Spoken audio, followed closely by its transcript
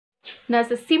na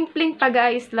sa simpleng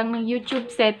pag-aayos lang ng YouTube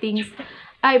settings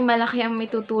ay malaki ang may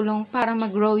tutulong para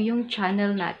mag-grow yung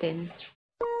channel natin.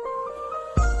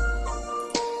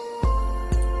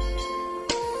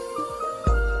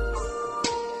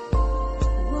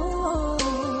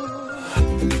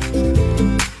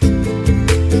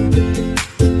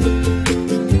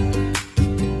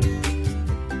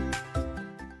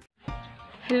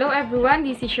 Hello everyone,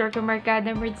 this is your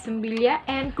kamarkada Merrydyv,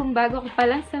 and kung bago ka pa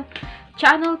lang sa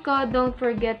channel ko, don't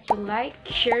forget to like,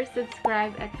 share,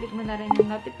 subscribe, at click mo na rin yung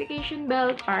notification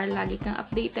bell para lagi kang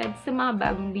updated sa mga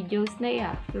bagong videos na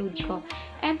i-upload ko.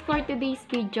 And for today's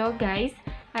video guys,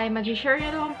 ay mag-share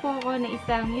na lang po ako ng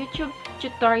isang YouTube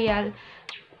tutorial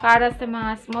para sa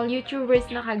mga small YouTubers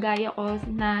na kagaya ko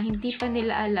na hindi pa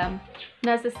nila alam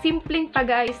na sa simpleng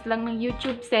pag-aayos lang ng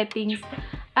YouTube settings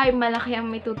ay malaki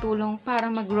ang may tutulong para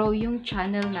mag-grow yung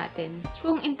channel natin.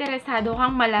 Kung interesado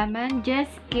kang malaman,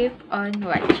 just keep on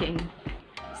watching.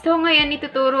 So ngayon,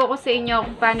 ituturo ko sa inyo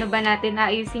kung paano ba natin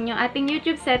ayusin yung ating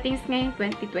YouTube settings ngayong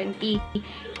 2020.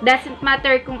 Doesn't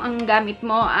matter kung ang gamit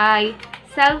mo ay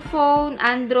cellphone,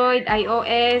 Android,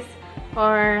 iOS,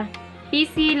 or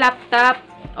PC, laptop,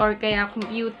 or kaya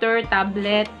computer,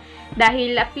 tablet.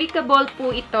 Dahil applicable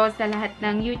po ito sa lahat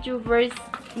ng YouTubers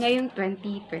ngayong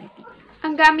 2020.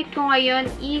 Ang gamit ko ngayon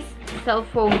is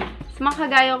cellphone. Sa mga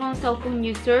kagaya kong cellphone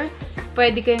user,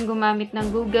 pwede kayong gumamit ng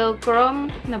Google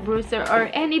Chrome na browser or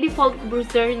any default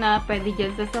browser na pwede dyan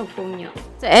sa cellphone nyo.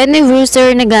 So, any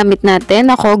browser na gamit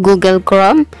natin, ako Google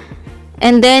Chrome.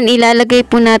 And then, ilalagay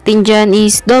po natin dyan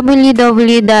is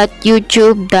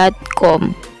www.youtube.com.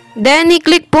 Then,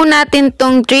 i-click po natin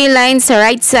tong 3 lines sa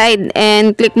right side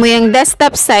and click mo yung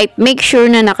desktop site. Make sure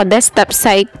na naka-desktop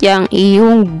site yung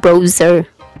iyong browser.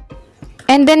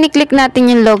 And then, i-click natin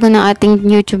yung logo ng ating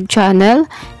YouTube channel.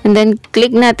 And then,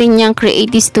 click natin yung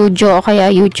Creative Studio o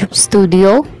kaya YouTube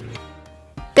Studio.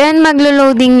 Then,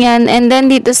 maglo-loading yan. And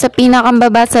then, dito sa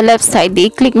pinakambaba sa left side,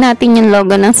 i-click natin yung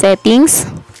logo ng settings.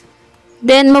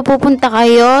 Then, mapupunta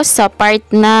kayo sa part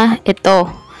na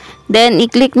ito. Then,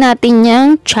 i-click natin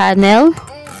yung channel.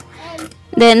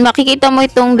 Then, makikita mo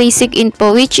itong basic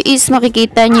info, which is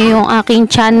makikita nyo yung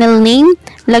aking channel name.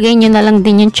 Lagay nyo na lang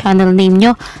din yung channel name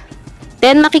nyo.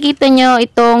 Then, makikita nyo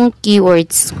itong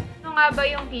keywords. Ano nga ba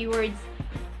yung keywords?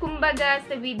 Kumbaga,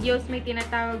 sa videos may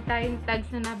tinatawag tayong tags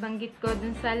na nabanggit ko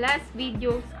dun sa last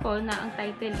videos ko na ang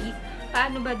title is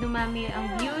Paano ba dumami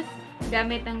ang views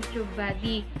gamit ang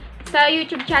TubeBuddy. Sa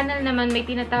YouTube channel naman may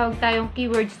tinatawag tayong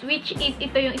keywords, which is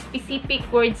ito yung specific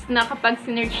words na kapag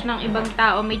sinearch ng ibang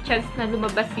tao, may chance na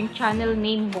lumabas yung channel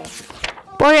name mo.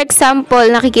 For example,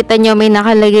 nakikita nyo may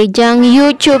nakalagay dyang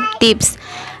YouTube tips.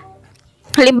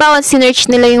 Halimbawa, sinearch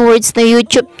nila yung words na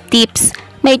YouTube tips,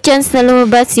 may chance na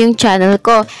lumabas yung channel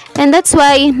ko. And that's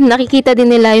why, nakikita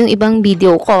din nila yung ibang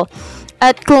video ko.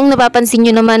 At kung napapansin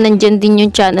nyo naman, nandyan din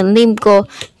yung channel name ko.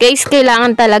 Guys,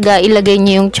 kailangan talaga ilagay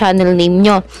nyo yung channel name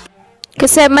nyo.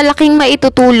 Kasi malaking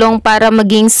maitutulong para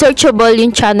maging searchable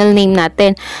yung channel name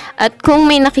natin. At kung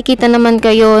may nakikita naman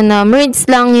kayo na merge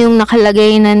lang yung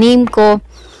nakalagay na name ko,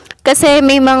 kasi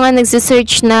may mga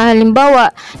nagsisearch na halimbawa,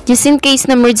 just in case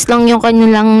na merge lang yung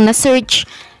kanilang na-search,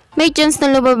 may chance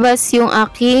na lumabas yung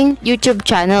aking YouTube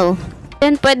channel.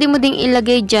 Then, pwede mo ding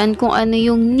ilagay dyan kung ano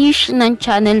yung niche ng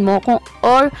channel mo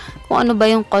or kung ano ba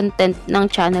yung content ng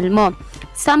channel mo.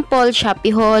 Sample,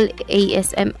 Shopee haul,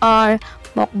 ASMR,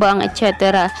 mukbang,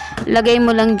 etc. Lagay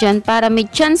mo lang dyan para may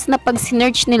chance na pag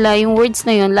sinearch nila yung words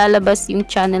na yun, lalabas yung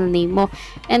channel name mo.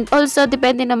 And also,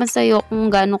 depende naman sa'yo kung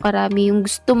gaano karami yung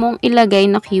gusto mong ilagay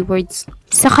na keywords.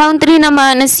 Sa country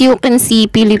naman, as you can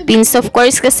see, Philippines. Of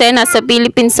course, kasi nasa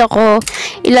Philippines ako,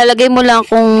 ilalagay mo lang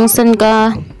kung saan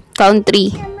ka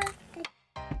country.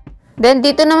 Then,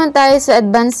 dito naman tayo sa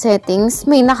advanced settings.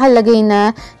 May nakalagay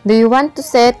na, do you want to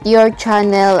set your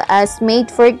channel as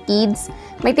made for kids?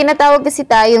 May tinatawag kasi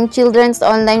tayong Children's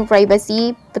Online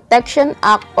Privacy Protection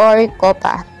Act or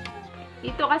COPPA.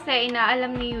 Dito kasi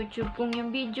inaalam ni YouTube kung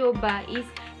yung video ba is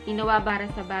ginawa para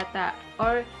sa bata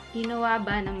or ginawa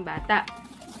ba ng bata.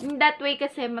 In that way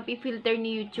kasi mapifilter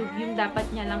ni YouTube yung dapat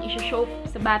niya lang i-show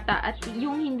sa bata at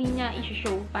yung hindi niya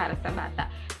i-show para sa bata.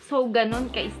 So, ganun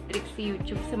ka-strict si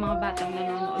YouTube sa mga batang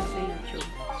nanonood sa YouTube.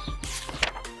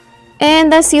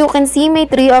 And as you can see, may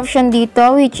 3 option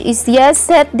dito, which is yes,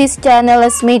 set this channel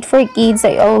as made for kids.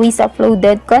 I always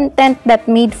uploaded content that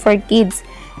made for kids.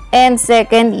 And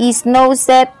second is no,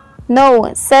 set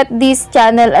this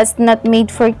channel as not made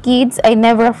for kids. I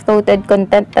never uploaded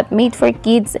content that made for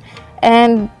kids.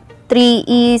 And 3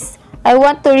 is I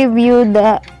want to review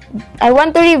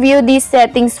these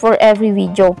settings for every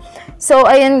video. So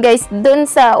ayun guys, dun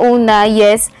sa una,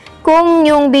 yes, kung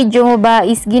yung video mo ba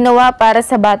is ginawa para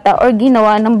sa bata or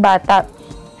ginawa ng bata.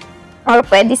 Or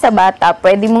pwede sa bata,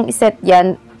 pwede mong iset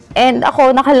yan. And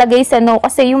ako nakalagay sa no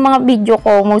kasi yung mga video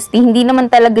ko mostly hindi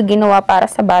naman talaga ginawa para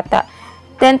sa bata.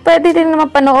 Then pwede din naman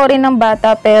panoorin ng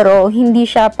bata pero hindi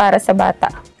siya para sa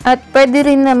bata. At pwede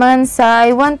rin naman sa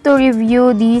I want to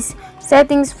review these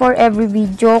settings for every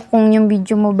video. Kung yung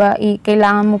video mo ba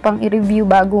kailangan mo pang i-review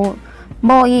bago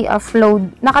mo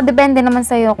i-upload. Nakadepende naman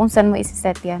sa'yo kung saan mo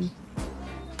isi-set yan.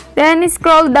 Then,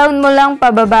 scroll down mo lang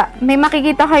pababa. May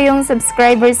makikita kayong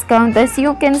subscribers count. As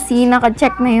you can see,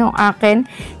 naka-check na yung akin.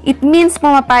 It means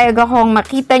pumapayag akong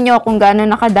makita nyo kung gaano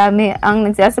nakadami ang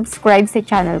nagsasubscribe sa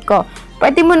channel ko.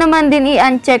 Pwede mo naman din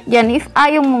i-uncheck yan if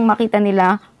ayaw mong makita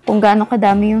nila kung gaano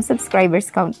kadami yung subscribers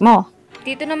count mo.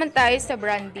 Dito naman tayo sa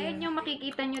branding. Ayan yung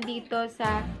makikita nyo dito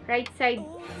sa right side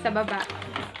sa baba.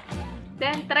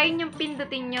 Then, try nyo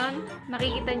pindutin yun.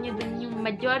 Makikita nyo dun yung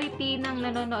majority ng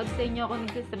nanonood sa inyo kung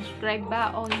nag-subscribe ba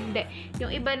o hindi.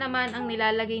 Yung iba naman, ang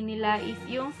nilalagay nila is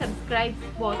yung subscribe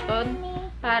button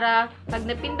para pag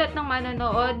napindot ng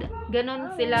manonood, ganun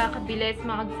sila kabilis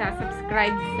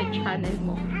mag-subscribe sa channel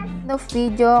mo. Of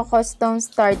video, custom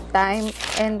start time,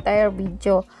 entire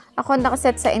video. Ako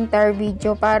nakaset sa entire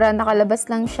video para nakalabas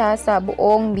lang siya sa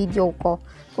buong video ko.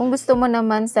 Kung gusto mo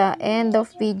naman sa end of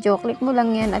video, click mo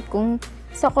lang yan. At kung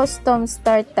sa custom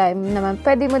start time naman,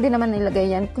 pwede mo din naman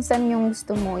ilagay yan kung saan yung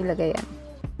gusto mo ilagay yan.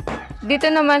 Dito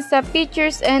naman sa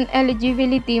features and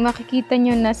eligibility, makikita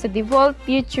nyo na sa default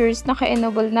features,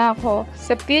 naka-enable na ako.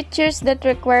 Sa features that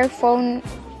require phone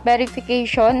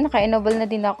verification, naka-enable na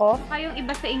din ako. Kayong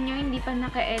iba sa inyo hindi pa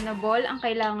naka-enable, ang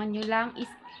kailangan nyo lang is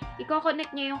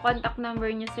i-connect nyo yung contact number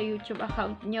nyo sa YouTube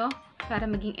account nyo para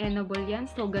maging enable yan.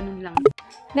 So, ganun lang.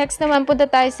 Next naman, punta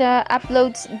tayo sa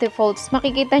uploads defaults.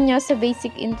 Makikita nyo sa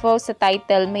basic info sa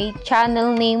title, may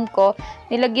channel name ko.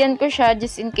 Nilagyan ko siya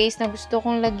just in case na gusto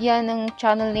kong lagyan ng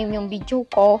channel name yung video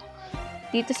ko.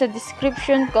 Dito sa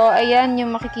description ko, ayan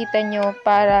yung makikita nyo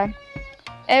para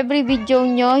every video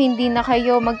nyo, hindi na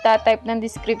kayo magta-type ng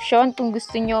description. Kung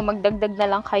gusto nyo, magdagdag na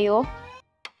lang kayo.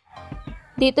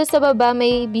 Dito sa baba,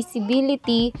 may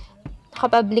visibility,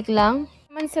 naka-public lang.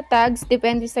 Naman sa tags,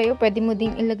 depende sa'yo, pwede mo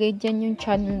din ilagay dyan yung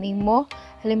channel name mo.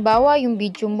 Halimbawa, yung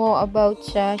video mo about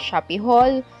sa Shopee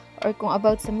haul, or kung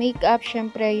about sa makeup,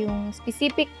 syempre yung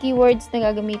specific keywords na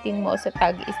gagamitin mo sa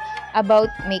tag is about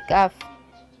makeup.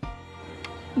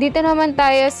 Dito naman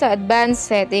tayo sa advanced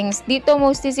settings. Dito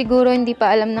mostly siguro hindi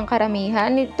pa alam ng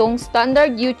karamihan itong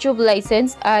standard YouTube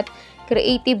license at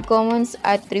Creative Commons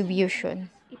Attribution.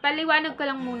 Ipaliwanag ko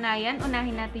lang muna yan.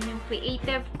 Unahin natin yung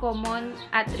Creative Commons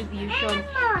Attribution.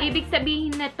 Ibig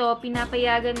sabihin na to,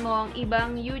 pinapayagan mo ang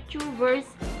ibang YouTubers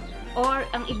or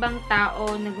ang ibang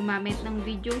tao na gumamit ng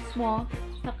videos mo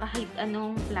sa kahit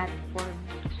anong platform.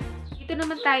 Dito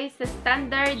naman tayo sa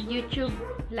standard YouTube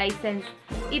license.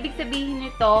 Ibig sabihin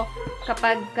nito,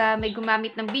 kapag may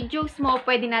gumamit ng videos mo,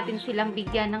 pwede natin silang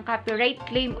bigyan ng copyright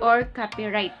claim or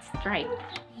copyright strike.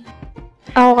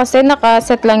 Ako kasi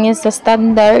nakaset lang yan sa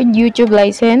standard YouTube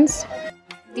license.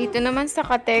 Dito naman sa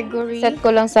category, set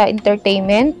ko lang sa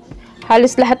entertainment.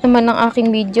 Halos lahat naman ng aking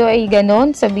video ay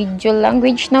ganon. Sa video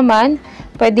language naman,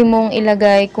 pwede mong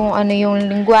ilagay kung ano yung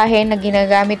lingwahe na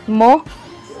ginagamit mo.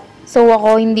 So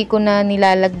ako hindi ko na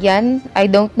nilalagyan. I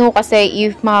don't know kasi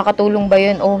if makakatulong ba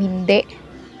yun o hindi.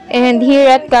 And here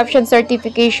at caption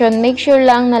certification, make sure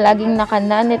lang na laging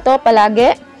nakana nito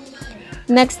palagi.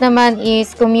 Next naman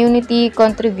is community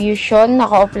contribution.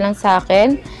 Naka-off lang sa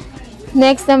akin.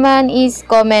 Next naman is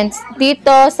comments.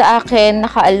 Dito sa akin,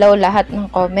 naka-allow lahat ng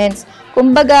comments.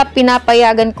 Kumbaga,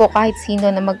 pinapayagan ko kahit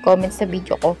sino na mag-comment sa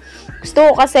video ko.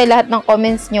 Gusto ko kasi lahat ng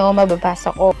comments nyo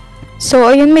mababasa ko. So,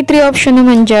 ayun, may 3 option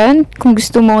naman dyan. Kung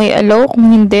gusto mong i-allow,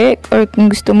 kung hindi, or kung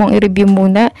gusto mong i-review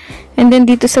muna. And then,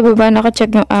 dito sa baba,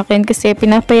 naka-check yung akin kasi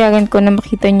pinapayagan ko na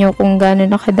makita nyo kung gaano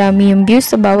nakadami yung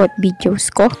views sa bawat videos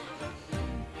ko.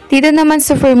 Dito naman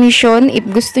sa permission, if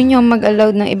gusto nyo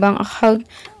mag-allow ng ibang account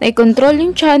na i-control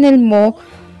yung channel mo,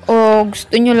 o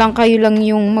gusto nyo lang kayo lang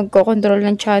yung magko-control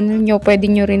ng channel nyo,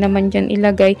 pwede nyo rin naman dyan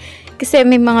ilagay. Kasi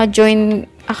may mga join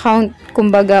account,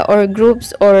 kumbaga, or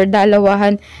groups, or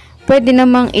dalawahan, pwede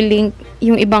namang i-link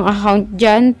yung ibang account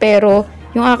dyan, pero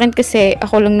yung akin kasi,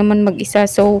 ako lang naman mag-isa,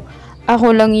 so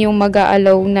ako lang yung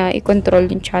mag-a-allow na i-control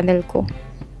yung channel ko.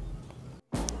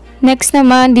 Next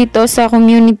naman, dito sa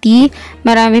community,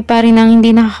 marami pa rin ang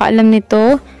hindi nakakaalam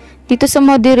nito. Dito sa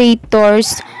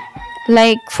moderators,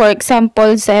 like for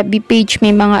example, sa FB page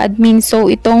may mga admin. So,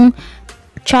 itong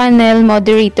channel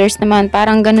moderators naman,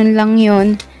 parang ganun lang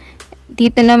yun.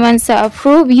 Dito naman sa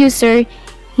approve user,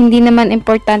 hindi naman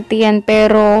importante yan.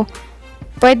 Pero,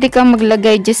 pwede kang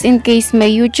maglagay just in case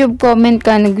may YouTube comment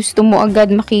ka na gusto mo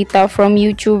agad makita from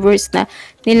YouTubers na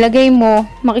nilagay mo,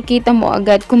 makikita mo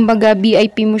agad. Kumbaga,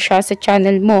 VIP mo siya sa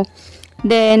channel mo.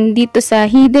 Then, dito sa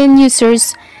hidden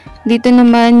users, dito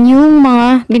naman yung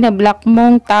mga binablock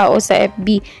mong tao sa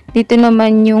FB. Dito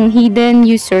naman yung hidden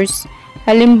users.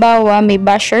 Halimbawa, may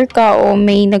basher ka o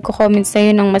may nagko-comment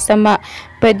sa'yo ng masama,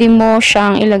 pwede mo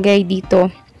siyang ilagay dito.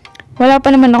 Wala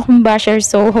pa naman akong basher,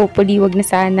 so hopefully wag na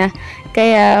sana.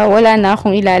 Kaya wala na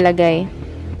akong ilalagay.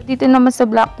 Dito naman sa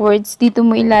black words, dito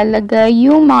mo ilalagay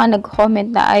yung mga nag-comment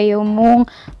na ayaw mong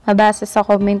mabasa sa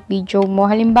comment video mo.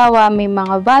 Halimbawa, may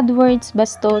mga bad words,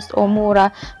 bastos o mura,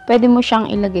 pwede mo siyang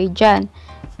ilagay dyan.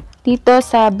 Dito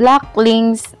sa black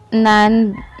links,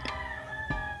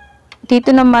 dito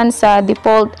naman sa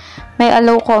default, may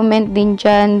allow comment din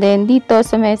dyan. Then dito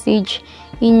sa message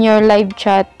in your live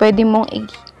chat, pwede mong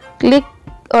i-click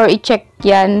or i-check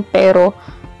yan. Pero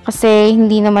kasi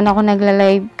hindi naman ako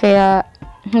nagla-live, kaya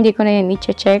hindi ko na yan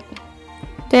i-check.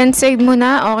 Then save mo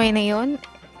na, okay na yun.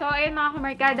 So, ayun mga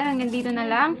kamarkada, hanggang dito na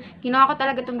lang. Ginawa ko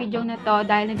talaga itong video na to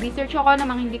dahil nag-research ako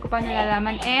namang hindi ko pa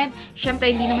nalalaman. And,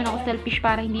 syempre, hindi naman ako selfish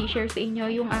para hindi i-share sa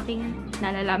inyo yung aking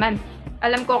nalalaman.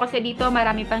 Alam ko kasi dito,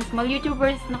 marami pang small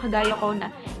YouTubers na kagaya ko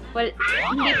na, well,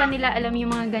 hindi pa nila alam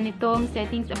yung mga ganitong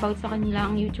settings about sa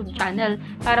kanilang YouTube channel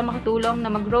para makatulong na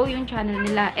mag-grow yung channel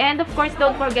nila. And, of course,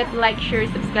 don't forget to like, share,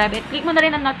 subscribe, at click mo na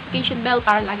rin ang notification bell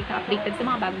para lagi ka updated sa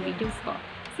mga bagong videos ko.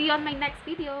 See you on my next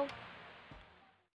video!